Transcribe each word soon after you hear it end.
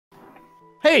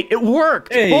Hey, it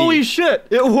worked! Hey. Holy shit,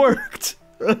 it worked!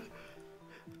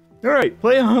 Alright,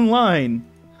 play online.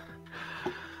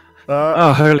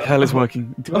 Oh, holy hell, it's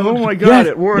working. Oh my god, Yes!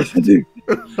 it worked! Yes, I do.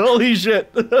 Holy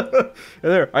shit!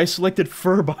 There, I selected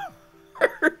FUBAR.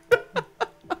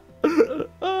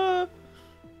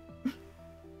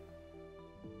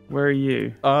 Where are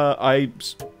you?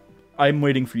 I'm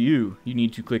waiting for you. You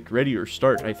need to click ready or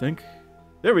start, I think.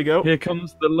 There we go. Here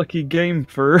comes the lucky game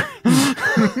for...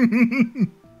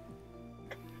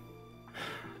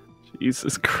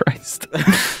 Jesus Christ.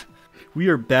 We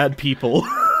are bad people.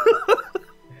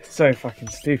 So fucking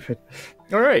stupid.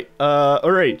 Alright,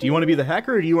 do you want to be the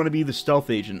hacker or do you want to be the stealth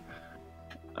agent?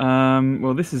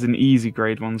 Well, this is an easy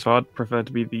grade one, so I'd prefer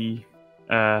to be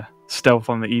the stealth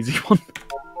on the easy one.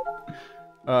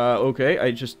 Okay,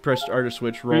 I just pressed R to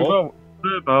switch role.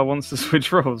 FUBAR wants to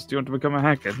switch roles. Do you want to become a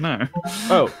hacker? No.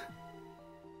 Oh.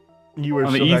 You were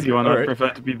On the still easy hacking. one, All I'd right. prefer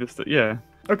to be the... Yeah.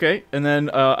 Okay, and then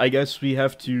I guess we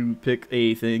have to pick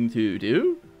a thing to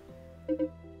do? It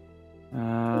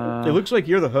looks like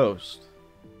you're the host.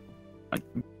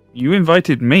 You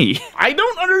invited me. I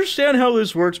don't understand how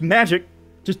this works. Magic.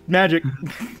 Just magic.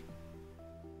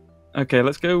 Okay,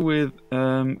 let's go with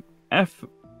FUBAR.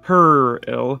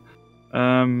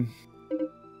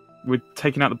 With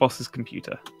taking out the boss's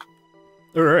computer.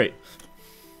 Alright.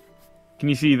 Can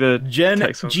you see the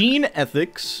text on- Gene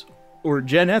Ethics, or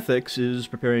Gen Ethics, is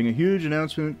preparing a huge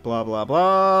announcement, blah blah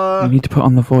blah. You need to put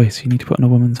on the voice. You need to put on a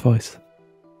woman's voice.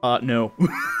 No.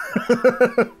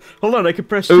 Hold on, I could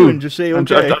press 2 and just say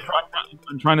okay.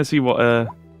 I'm trying to see what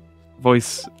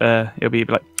voice it'll be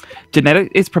like. Genetic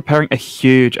is preparing a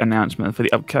huge announcement for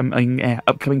the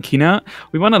upcoming keynote.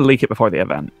 We want to leak it before the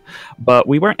event, but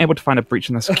we weren't able to find a breach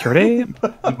in the security. You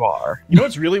are. You know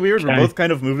what's really weird? Okay. We're both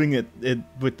kind of moving it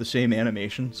with the same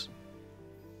animations.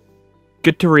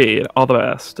 Good to read. All the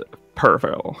best.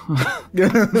 Perville.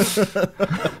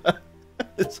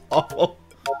 It's awful.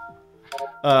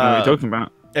 What are you talking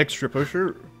about? Extra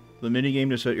pusher. The minigame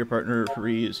to set your partner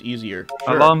free is easier.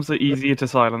 Sure. Alarms are easier to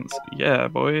silence. Yeah,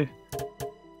 boy.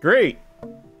 Great.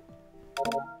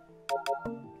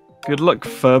 Good luck,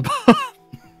 FUBAR.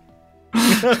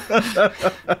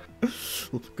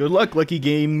 Good luck, lucky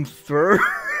game fur.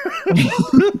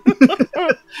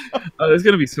 Oh, there's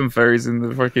gonna be some furries in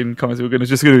the fucking comments who are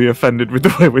just gonna be offended with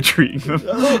the way we're treating them.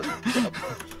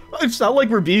 It's not like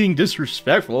we're being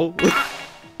disrespectful.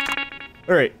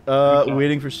 Alright,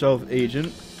 waiting for stealth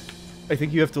agent. I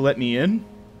think you have to let me in.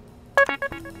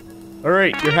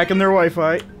 Alright, you're hacking their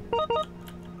Wi-Fi.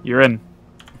 You're in.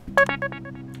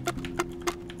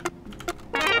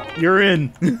 You're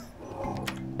in.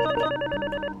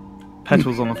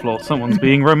 Petals on the floor. Someone's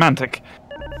being romantic.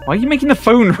 Why are you making the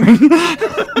phone ring?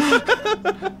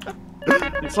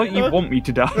 It's like you want me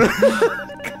to die.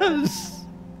 'Cause...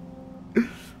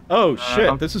 Oh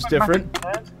shit, this is different.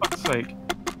 For fuck's sake.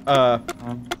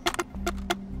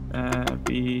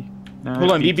 B. No,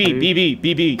 Hold on, B2.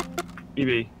 BB.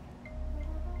 BB.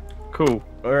 Cool.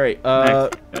 Alright,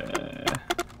 Next.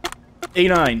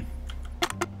 A9.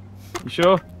 You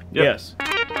sure? Yep. Yes.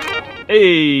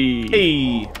 Hey!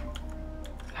 Hey!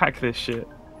 Hack this shit.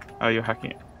 Oh, you're hacking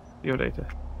it. Your data.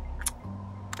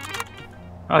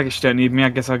 I guess you don't need me. I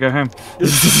guess I'll go home.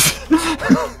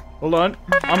 Hold on.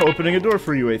 I'm opening a door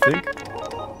for you, I think.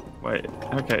 Wait.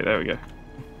 Okay, there we go.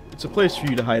 It's a place for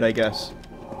you to hide, I guess.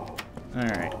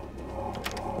 Alright.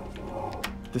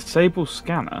 Disable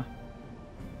scanner?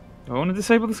 Do I want to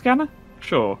disable the scanner?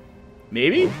 Sure.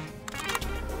 Maybe?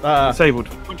 Disabled.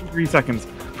 23 seconds.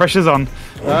 Pressure's on.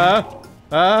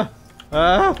 17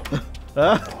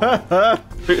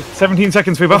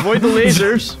 seconds, FUBAR. Avoid the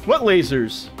lasers. What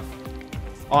lasers?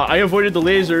 I avoided the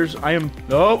lasers. I am...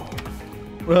 Nope.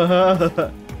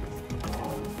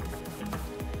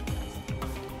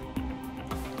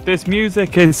 This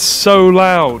music is so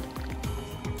loud.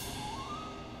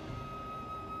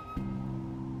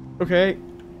 Okay.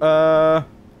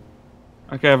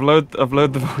 Okay, I've lowered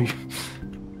the volume.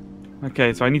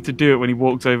 Okay, so I need to do it when he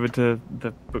walks over to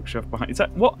the bookshelf behind. Is that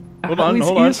what? Hold on. Is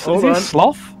he a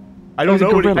sloth? I don't He's a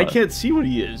know. gorilla. I can't see what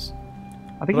he is.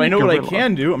 I think But I he's know a what I gorilla.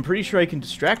 can do. I'm pretty sure I can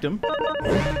distract him.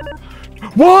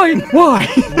 Why? Why?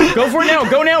 Go for it now.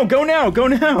 Go now. Go now. Go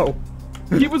now.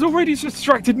 He was already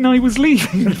distracted and I was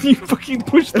leaving. You fucking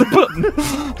pushed the button.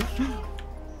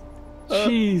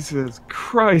 Jesus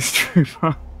Christ,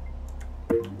 FUBAR.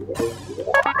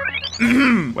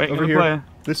 Wait, Over over here. player.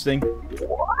 This thing.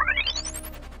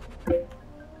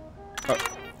 Oh.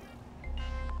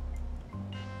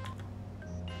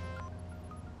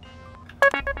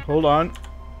 Hold on.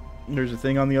 There's a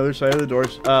thing on the other side of the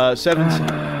doors. 7. Seven,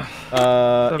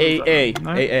 A.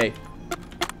 no? A.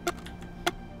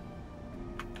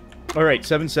 All right,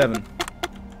 7-7.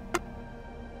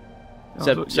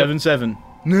 7-7.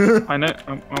 I know.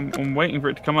 I'm waiting for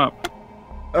it to come up.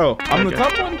 Oh, on the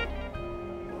top one?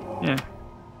 Yeah.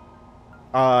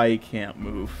 I can't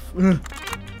move.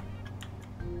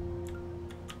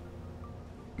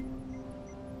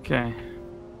 Okay.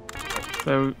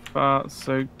 So far,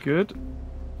 so good.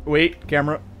 Wait,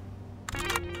 camera.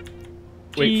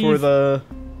 Wait Jeez. for the...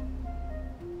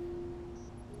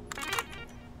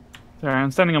 Sorry,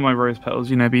 I'm standing on my rose petals,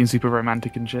 you know, being super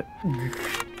romantic and shit.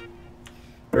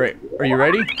 Alright, are you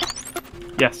ready?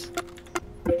 Yes.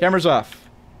 Camera's off.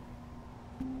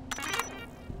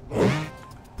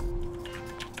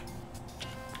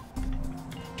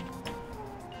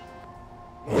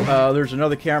 There's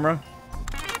another camera.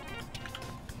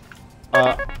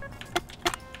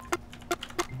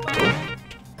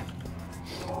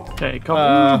 Okay,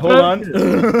 hold on.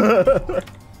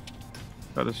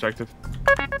 Got distracted.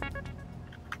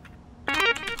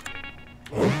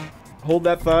 Hold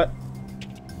that thought.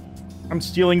 I'm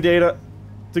stealing data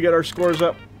to get our scores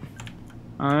up.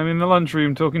 I'm in the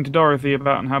lunchroom talking to Dorothy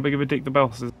about how big of a dick the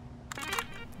boss is.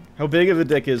 How big of a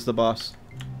dick is the boss?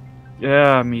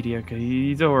 Yeah, mediocre.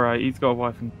 He's alright. He's got a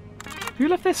wife and... Who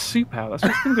left their soup out? That's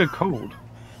just gonna go cold.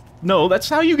 No, that's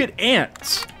how you get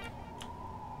ants.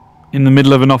 In the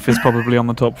middle of an office, probably on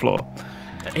the top floor.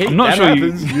 Hey, I'm not that sure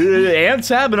happens. Ants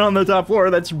happen on the top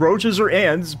floor. That's roaches or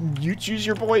ants. You choose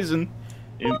your poison.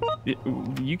 The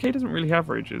UK doesn't really have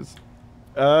roaches.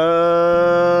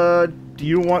 Do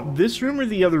you want this room or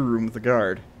the other room with the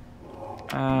guard?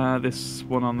 This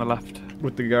one on the left.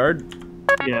 With the guard?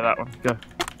 Yeah, that one. Go.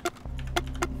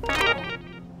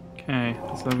 Okay,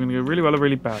 so I'm gonna go really well or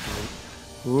really badly.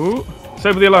 Ooh.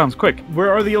 Sober the alarms, quick.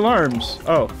 Where are the alarms?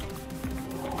 Oh.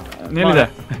 Nearly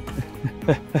there.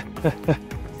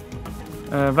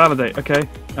 Validate, okay.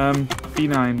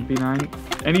 B9.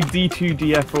 Any D2,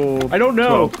 DF, or... I don't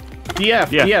know. 12?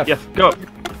 DF, Yeah, DF. yeah, go up.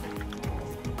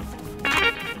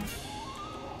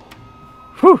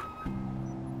 Whew.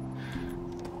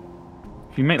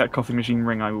 If you make that coffee machine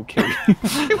ring, I will kill you.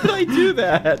 Why would I do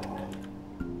that?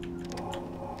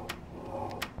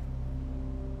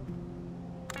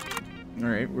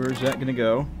 Alright, where's that gonna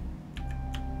go?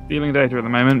 Stealing data at the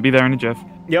moment. Be there in a jiff.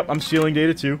 Yep, I'm stealing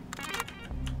data too.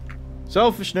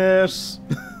 Selfishness!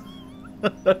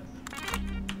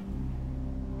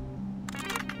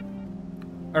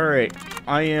 Alright,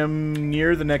 I am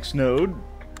near the next node.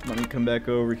 Let me come back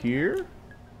over here.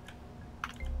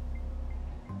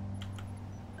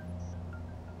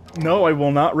 No, I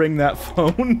will not ring that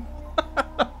phone.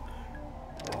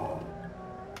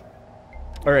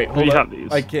 Alright, hold on.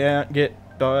 These? I can't get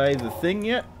by the thing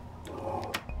yet.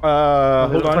 Hold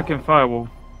on. Fucking firewall.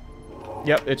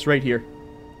 Yep, it's right here.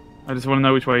 I just want to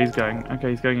know which way he's going.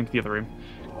 Okay, he's going into the other room.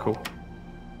 Cool.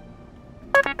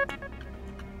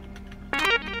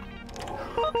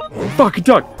 Fuck,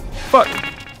 Doug! Fuck!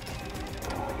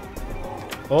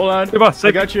 Hold on. Hey, boss,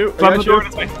 I got you. Slam the door in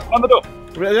his face. Slam the door!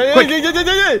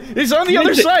 He's on the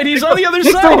other side! He's on the other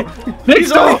side!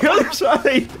 He's on the other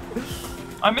side!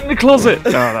 I'm in the closet!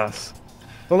 Oh, that's...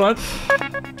 Hold on.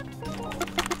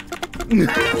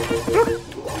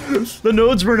 The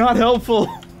nodes were not helpful.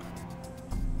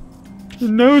 The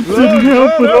nodes didn't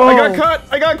help at all! I got cut!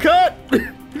 I got cut!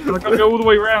 I gotta go all the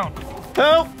way around.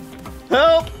 Help!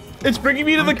 Help! It's bringing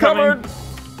me to the coming.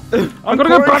 cupboard! I'm gonna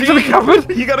go back to the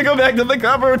cupboard! You gotta go back to the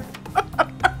cupboard!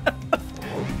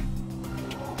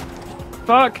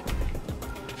 Fuck!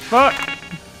 Fuck!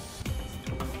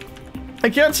 I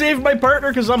can't save my partner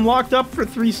because I'm locked up for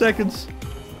 3 seconds.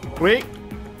 Wait.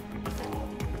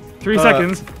 3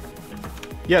 seconds.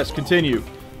 Yes, continue.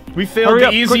 We failed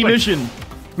the easy mission.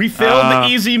 We failed the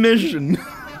easy mission.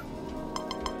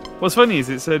 What's funny is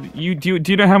it said, do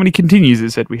you know how many continues it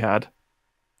said we had?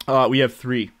 We have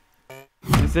 3.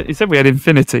 It said we had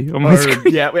infinity on my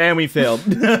screen. Yeah, and we failed.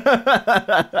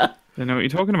 I don't know what you're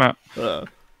talking about.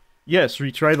 Yes,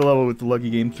 retry the level with the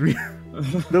Lucky Game 3.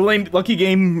 The Lucky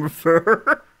Game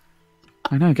refer.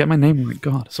 I know, get my name right,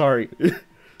 God. Sorry.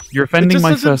 You're offending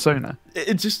my persona.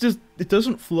 It just it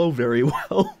doesn't flow very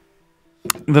well.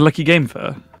 The Lucky Game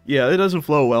Fur? Yeah, it doesn't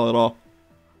flow well at all.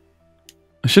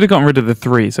 I should have gotten rid of the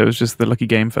 3, so it was just the Lucky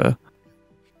Game Fur.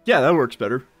 Yeah, that works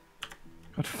better.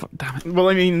 God, damn it. Well,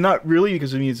 I mean, not really,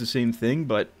 because I mean, it's the same thing,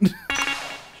 but...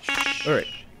 Alright.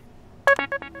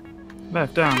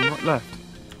 Left, down, right, left.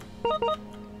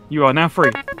 You are now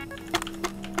free.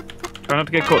 Try not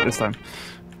to get caught this time.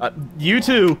 You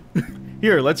too!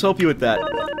 Here, let's help you with that.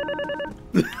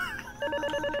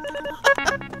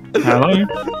 Hello?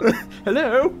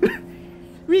 Hello?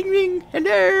 Ring ring,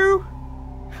 hello!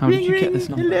 How did you get this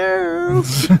number? Hello!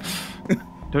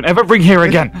 Don't ever bring here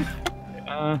again.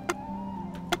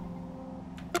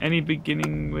 Any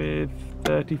beginning with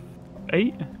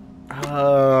 38?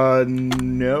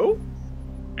 No.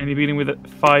 Any beginning with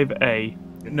 5A?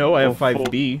 No, I have Or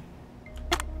 5B.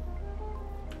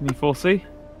 Any 4C?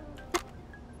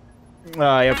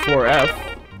 I have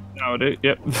 4F. No, I do.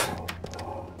 Yep.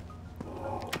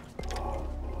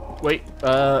 Wait,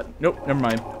 nope, never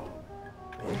mind.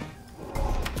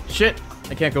 Shit,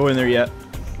 I can't go in there yet.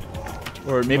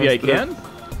 Or maybe I can?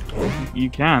 You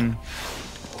can.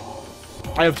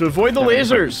 I have to avoid the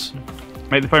lasers!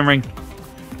 Make the phone ring.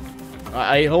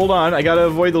 Hold on, I gotta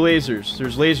avoid the lasers.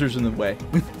 There's lasers in the way.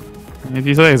 If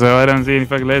you say so, I don't see any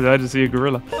fucking laser, I just see a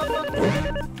gorilla.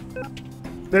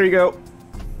 There you go.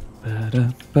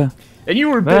 And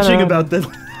you were bitching about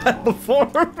that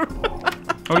before.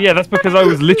 Oh yeah, that's because I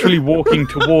was literally walking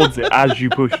towards it as you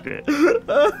pushed it.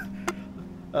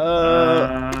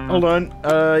 Hold on.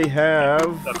 I have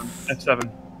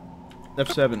F7.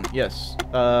 F7. Yes.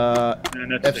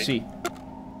 And FC.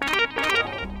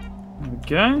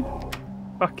 Okay.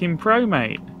 Fucking pro,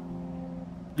 mate.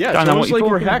 Yeah, Don't it's know almost what like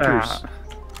you're we're talking hackers.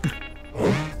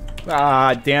 about.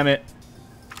 Ah, damn it.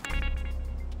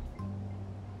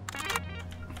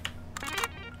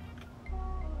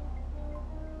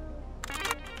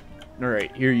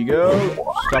 Alright, here you go.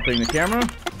 Stopping the camera.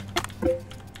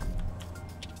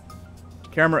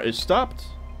 Camera is stopped.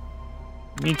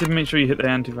 You need to make sure you hit the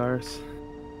antivirus.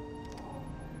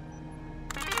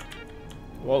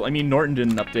 Well, I mean, Norton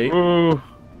didn't update. Ooh.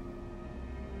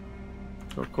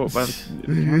 Got caught by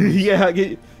the... Yeah,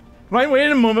 mind wait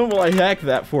a moment while I hack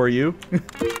that for you.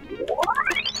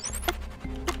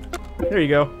 There you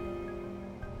go.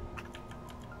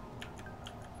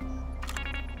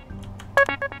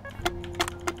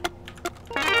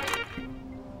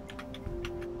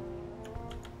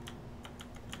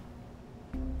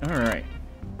 Alright.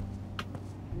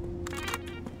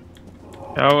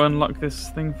 I'll unlock this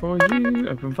thing for you.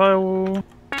 Open firewall.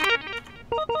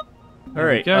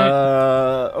 Alright,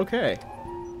 okay.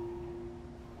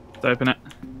 Let's open it.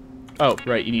 Oh,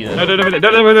 right, you need it. No,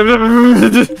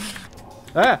 don't.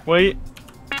 Ah! Wait.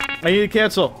 I need to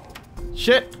cancel.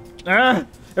 Shit! Ah!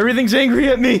 Everything's angry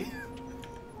at me!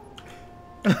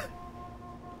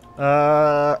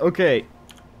 Okay.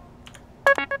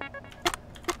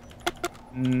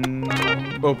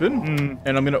 Open.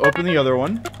 And I'm gonna open the other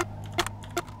one.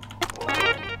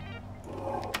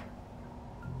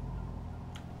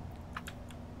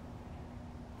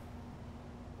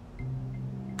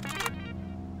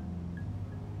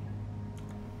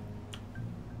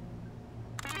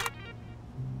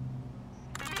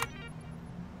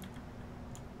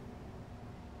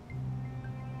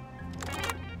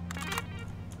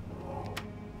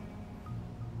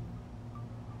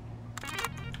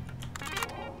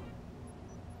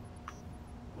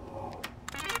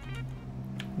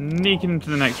 Sneaking into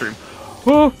the next room.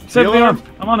 Oh, set the alarm.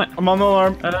 I'm on it. I'm on the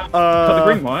alarm. Cut the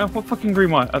green wire. What fucking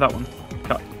green wire? Oh, that one.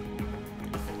 Cut.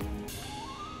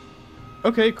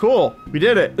 Okay, cool. We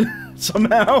did it.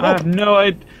 Somehow. I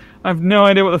have no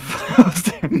idea what the fuck I was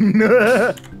doing.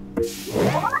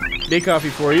 Day coffee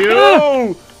for you.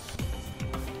 Oh!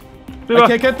 I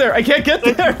can't get there. I can't get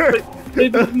there.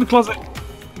 In the closet.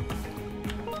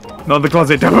 Not in the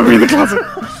closet. Don't put me in the closet.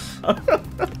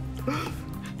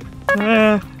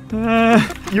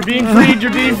 You're being freed.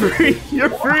 You're being free. You're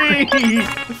free.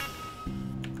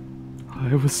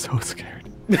 I was so scared.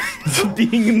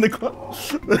 Being in the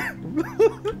closet.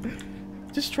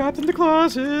 Just trapped in the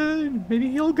closet. Maybe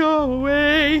he'll go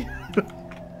away.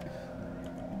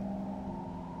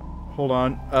 Hold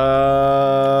on.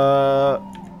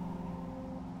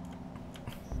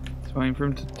 Just waiting for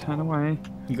him to turn away.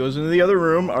 He goes into the other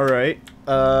room. All right.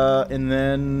 And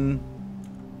then.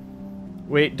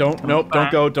 Wait, don't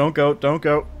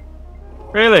go.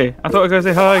 Really? I thought I was going to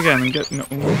say hi again and get... No.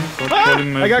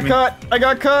 I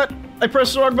got caught. I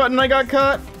pressed the wrong button. I got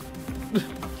caught.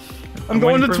 I'm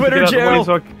going to Twitter jail.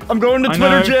 I'm going to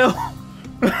Twitter jail.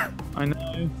 I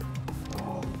know.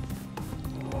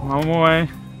 I'm on my way.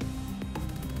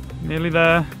 Nearly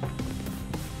there.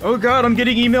 Oh god, I'm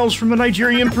getting emails from a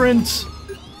Nigerian prince.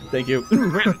 Thank you.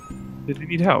 Really? Did he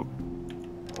need help?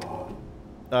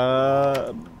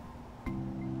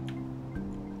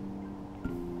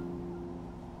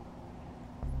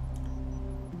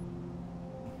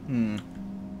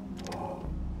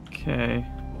 Okay.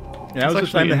 Now's the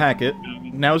time to hack it.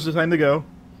 Now's the time to go.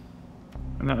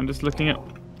 No, I'm just looking at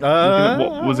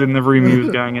what was in the room he was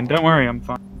going in. Don't worry, I'm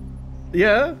fine.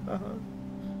 Yeah.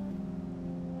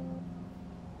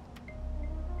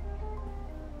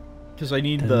 Because I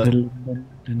need the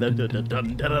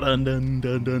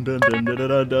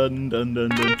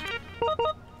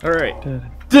Alright.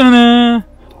 Da-da.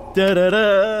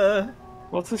 Da-da-da.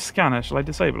 What's this scanner? Shall I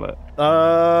disable it?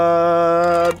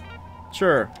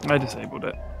 Sure. I disabled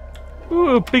it.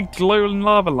 Ooh, a big glowing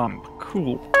lava lamp.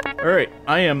 Cool. Alright,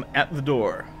 I am at the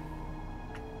door.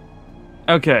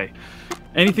 Okay.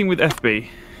 Anything with FB?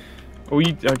 Oh,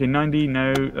 you okay? 90,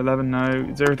 no. 11,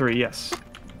 no. 03, yes.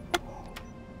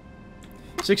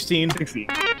 16. 60.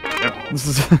 Yep. This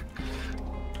is.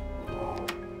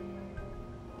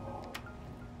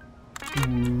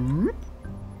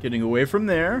 Getting away from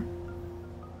there.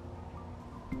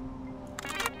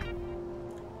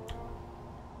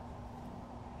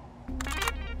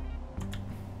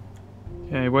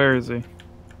 Okay, where is he?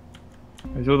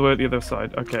 He's all the way at the other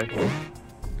side. Okay.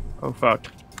 Oh fuck.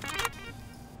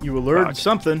 You alerted Fuck.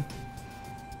 something.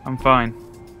 I'm fine.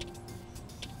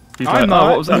 He's I'm like, not. oh,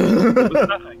 what was that? What was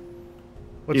that?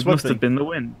 What's It what must thing? have been the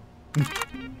wind.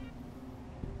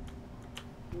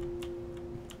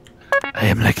 I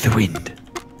am like the wind.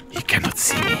 You cannot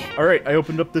see me. Alright, I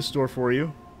opened up this door for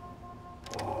you.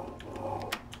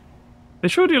 They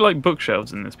sure do like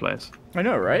bookshelves in this place. I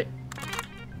know, right?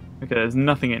 Okay, there's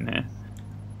nothing in here.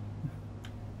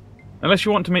 Unless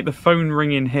you want to make the phone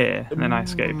ring in here, and then I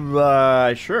escape.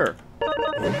 Sure.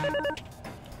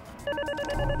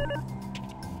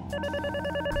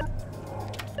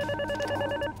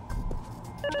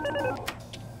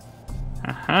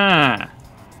 Aha!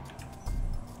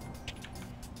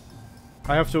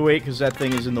 I have to wait because that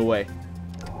thing is in the way.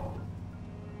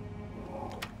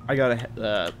 I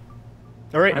gotta.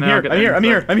 Alright, I'm here. He's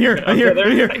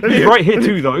right here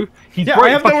too, though. He's Yeah, right I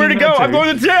have nowhere to fucking go. there I'm too.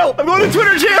 going to jail. I'm going to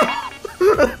Twitter jail.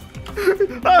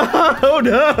 Oh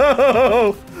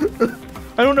no!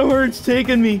 I don't know where it's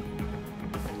taking me.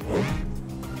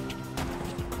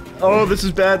 Oh, this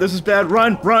is bad. This is bad.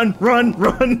 Run, run, run,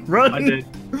 run, run. I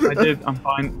did. I'm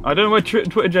fine. I don't know where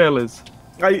Twitter jail is.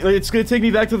 It's gonna take me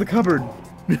back to the cupboard.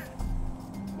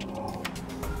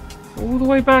 All the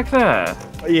way back there.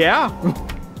 Yeah.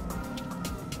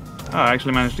 Oh, I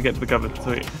actually managed to get to the cupboard.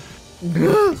 Sweet.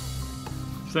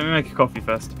 So let me make a coffee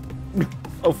first.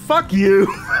 Oh, fuck you.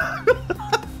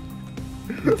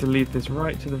 Need to leave this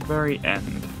right to the very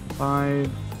end. 5,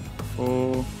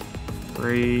 4,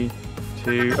 3,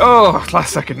 2. Oh,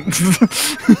 last second.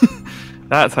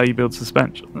 That's how you build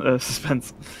suspense.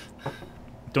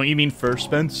 Don't you mean first,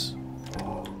 Spence?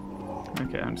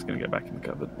 Okay, I'm just gonna get back in the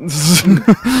cupboard.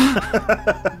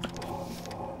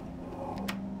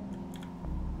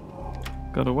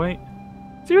 Gotta wait.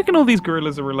 Do you reckon all these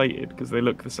gorillas are related because they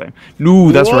look the same?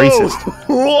 No, that's Whoa. racist.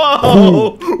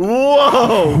 Whoa!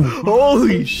 Whoa!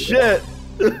 Holy shit!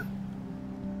 I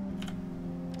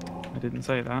didn't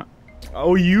say that.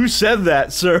 Oh, you said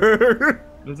that, sir.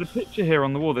 There's a picture here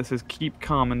on the wall that says "Keep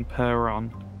calm and purr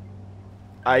on."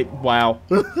 Wow.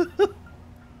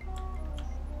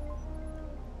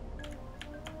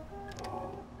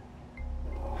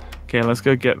 Okay, let's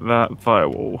go get that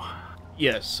firewall.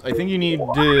 Yes, I think you need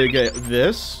to get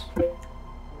this.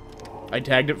 I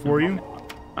tagged it for you.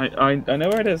 I know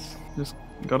where it is. Just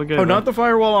gotta go. Oh, not the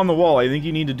firewall on the wall. I think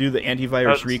you need to do the antivirus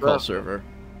That's recall that. server.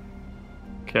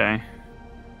 Okay.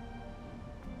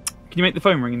 Can you make the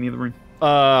phone ring in the other room?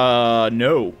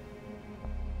 No.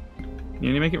 You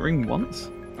only make it ring once?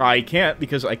 I can't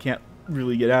because I can't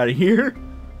really get out of here.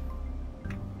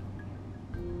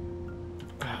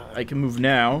 I can move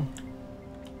now.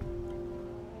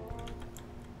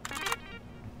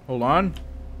 Hold on.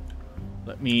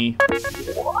 Let me...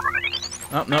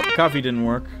 Oh, nope, coffee didn't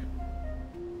work.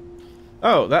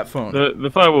 Oh, that phone. The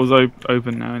firewall's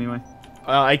open now anyway.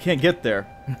 I can't get there.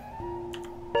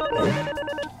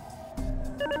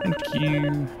 Thank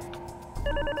you.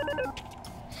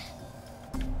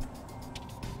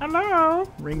 Hello?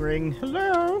 Ring, ring.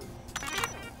 Hello?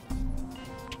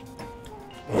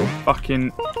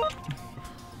 Fucking...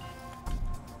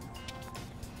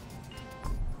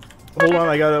 Hold on,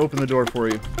 I gotta open the door for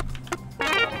you. You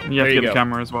have There to you get go. the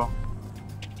camera as well.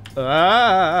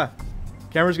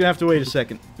 Camera's gonna have to wait a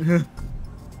second.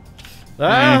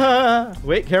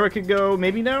 Wait, camera could go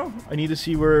maybe now? I need to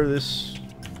see where this...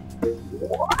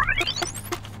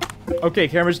 Okay,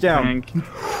 camera's down. Thank...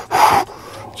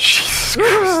 Jesus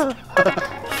Christ.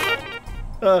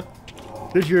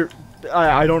 There's your...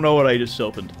 I don't know what I just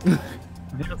opened. I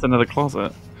think that's another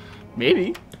closet.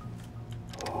 Maybe.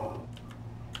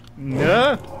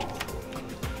 Nah.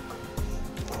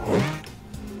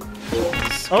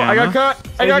 Oh, I got caught!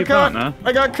 I got caught!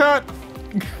 I got caught!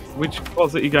 Which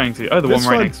closet are you going to? Oh, the This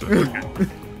one right one. next to it. Okay.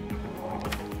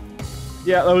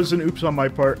 Yeah, that was an oops on my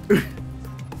part.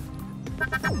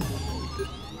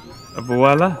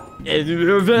 Voila.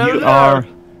 You are...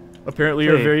 Apparently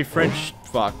you're a very French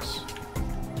fox.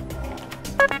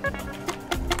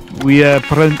 We I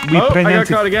got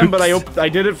caught again, fuchs. but I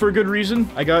did it for a good reason.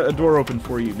 I got a door open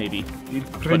for you, maybe. You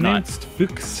pronounced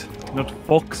fuchs, not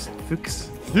fox. Fuchs.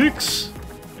 Fuchs?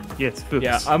 Yes, fuchs.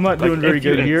 Yeah, I'm not doing very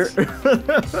good here.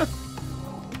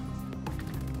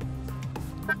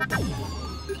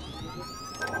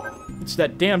 It's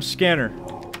that damn scanner.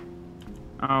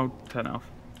 I'll turn it off.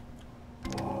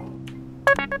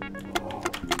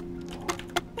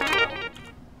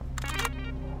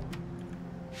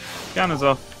 Scanner's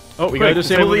off. Oh, we gotta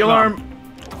disable the alarm.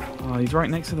 Oh, he's right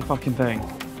next to the fucking thing.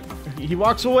 He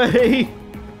walks away.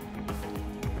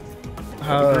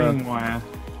 Green wire.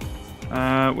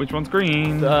 Which one's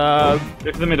green? Uh,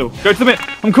 Go to the middle. Go to the middle.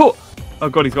 I'm caught. Oh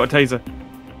god, he's got a taser.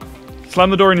 Slam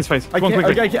the door in his face. Come on,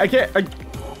 quickly.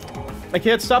 I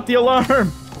can't stop the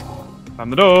alarm. Slam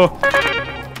the door.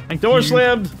 Door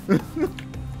slammed.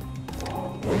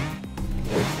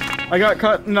 I got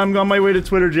caught and I'm on my way to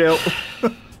Twitter jail.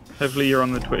 Hopefully you're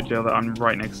on the Twitter jail that I'm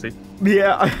right next to.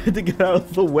 Yeah, I had to get out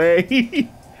of the way.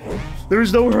 There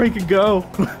was nowhere I could go.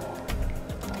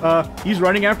 He's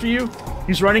running after you.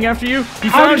 He's running after you. He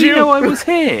How found did you know I was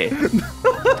here?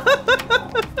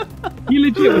 You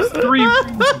legit was 3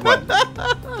 rooms away.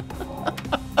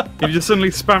 He just suddenly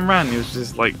spam ran. He was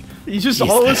just like... He just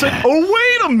all of a sudden... Oh,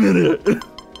 wait a minute!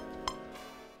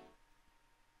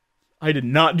 I did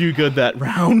not do good that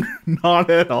round.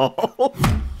 Not at all.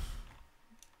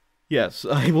 Yes,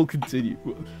 I will continue.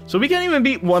 So we can't even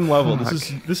beat one level.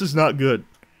 This is not good.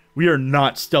 We are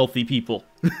not stealthy people.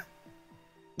 What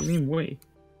do you mean we?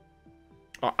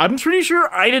 I'm pretty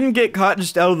sure I didn't get caught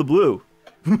just out of the blue.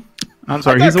 I'm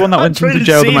sorry, he's the one that went into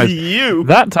jail the most. You.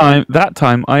 That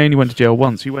time, I only went to jail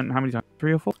once. You went how many times?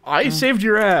 3 or 4? I saved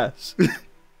your ass.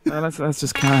 Let's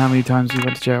just count how many times you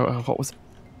went to jail. What was it?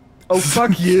 Oh,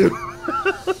 fuck you.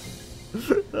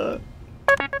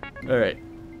 Alright.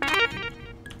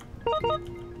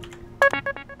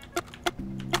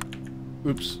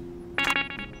 Oops.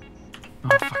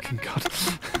 Oh, fucking god.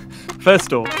 First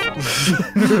door.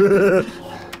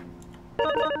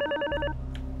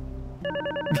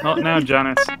 Not now,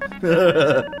 Janice.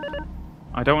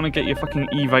 I don't want to get your fucking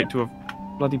Evite to a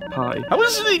bloody party. How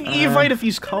is it an Evite if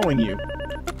he's calling you?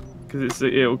 Because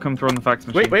it'll come through on the fax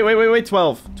machine. Wait,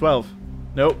 12. 12.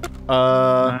 Nope.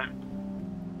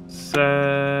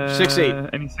 6-8.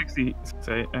 Any 60?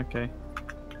 6-8, okay.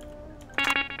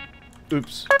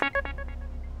 Oops.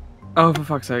 Oh, for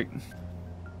fuck's sake.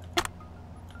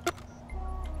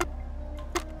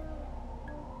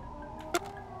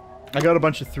 I got a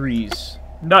bunch of 3s.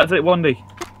 That's it, 1D.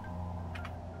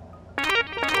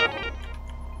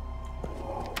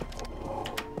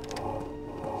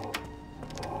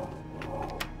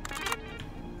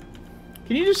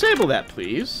 Can you disable that,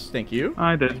 please? Thank you.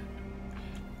 I did.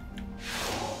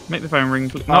 Make the phone ring,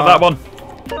 please. Not that one.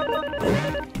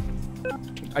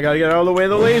 I gotta get out of the way of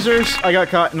the lasers. I got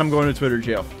caught and I'm going to Twitter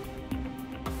jail.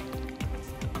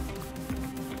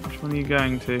 Which one are you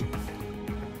going to?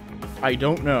 I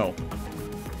don't know.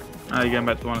 Oh, you're going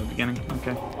back to the one at the beginning.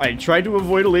 Okay. I tried to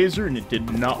avoid a laser and it did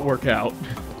not work out.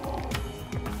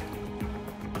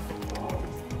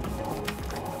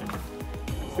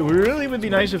 It really would be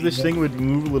nice if this thing would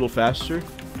move a little faster.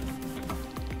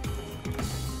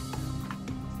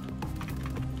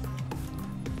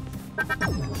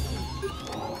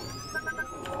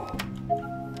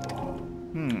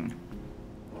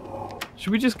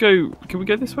 Should we just go... Can we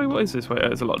go this way? What is this way? Oh,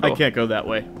 it's a lot door. I can't go that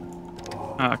way.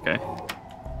 Ah, okay.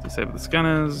 Disable the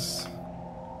scanners.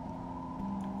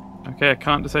 Okay, I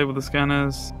can't disable the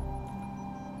scanners.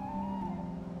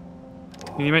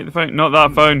 Can you make the phone? Not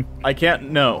that phone. I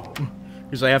can't, no.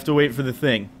 Because I have to wait for the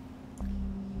thing.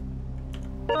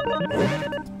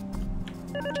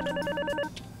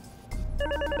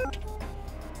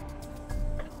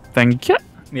 Thank you.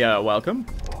 Yeah, welcome.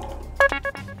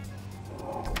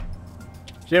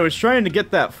 See, I was trying to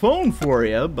get that phone for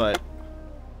you, but...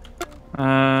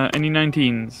 Any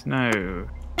 19s? No.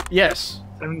 Yes.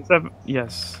 77?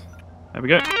 Yes. There we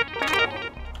go.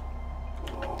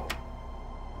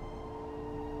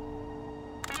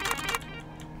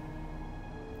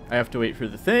 I have to wait for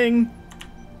the thing.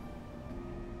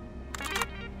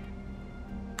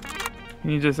 Can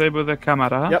you disable the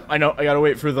camera? Yep, I know. I gotta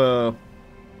wait for the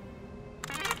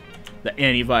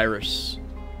antivirus.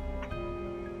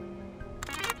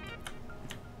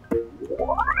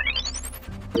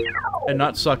 And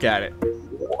not suck at it.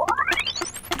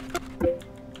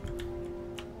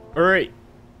 Alright.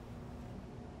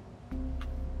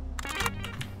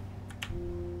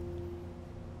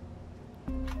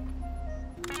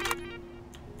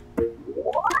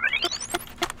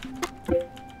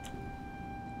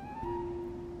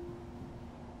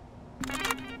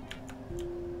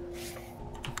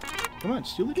 on,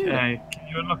 steal the data. Okay, can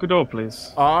you unlock a door,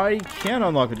 please? I can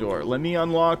unlock a door. Let me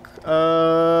unlock,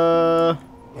 One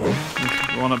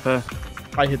up here.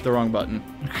 I hit the wrong button.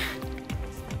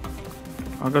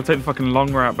 I'll go take the fucking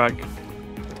long route back.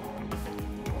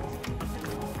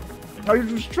 I was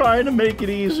just trying to make it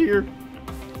easier.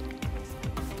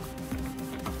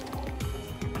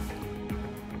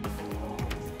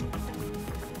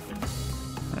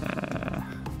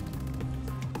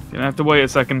 Gonna have to wait a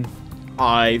second.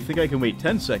 I think I can wait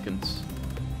 10 seconds.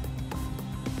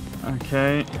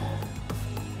 Okay.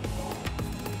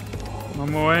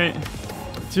 One more wait.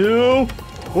 2,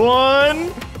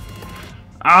 1.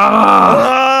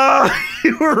 Ah!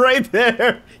 You were right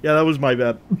there. Yeah, that was my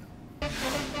bad.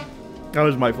 That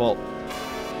was my fault.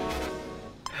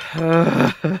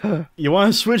 You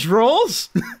want to switch roles?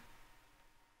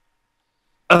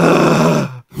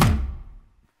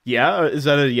 Yeah, is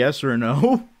that a yes or a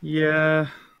no? Yeah.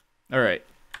 All right.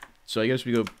 So I guess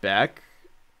we go back.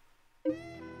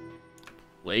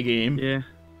 Play game. Yeah.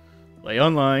 Play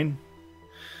online.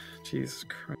 Jesus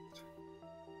Christ.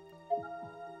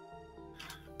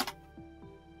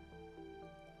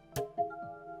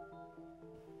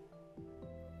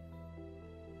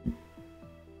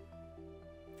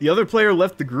 The other player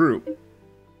left the group.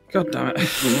 God damn it. Can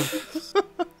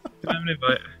I have an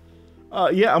invite?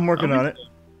 Yeah, I'm working on it.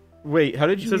 Wait, how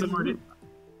did It you... says I'm already...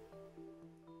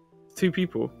 2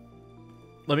 people.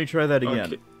 Let me try that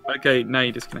again. Okay, now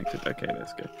you disconnected. Okay,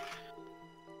 let's go.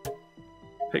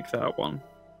 Pick that one.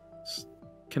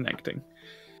 Connecting.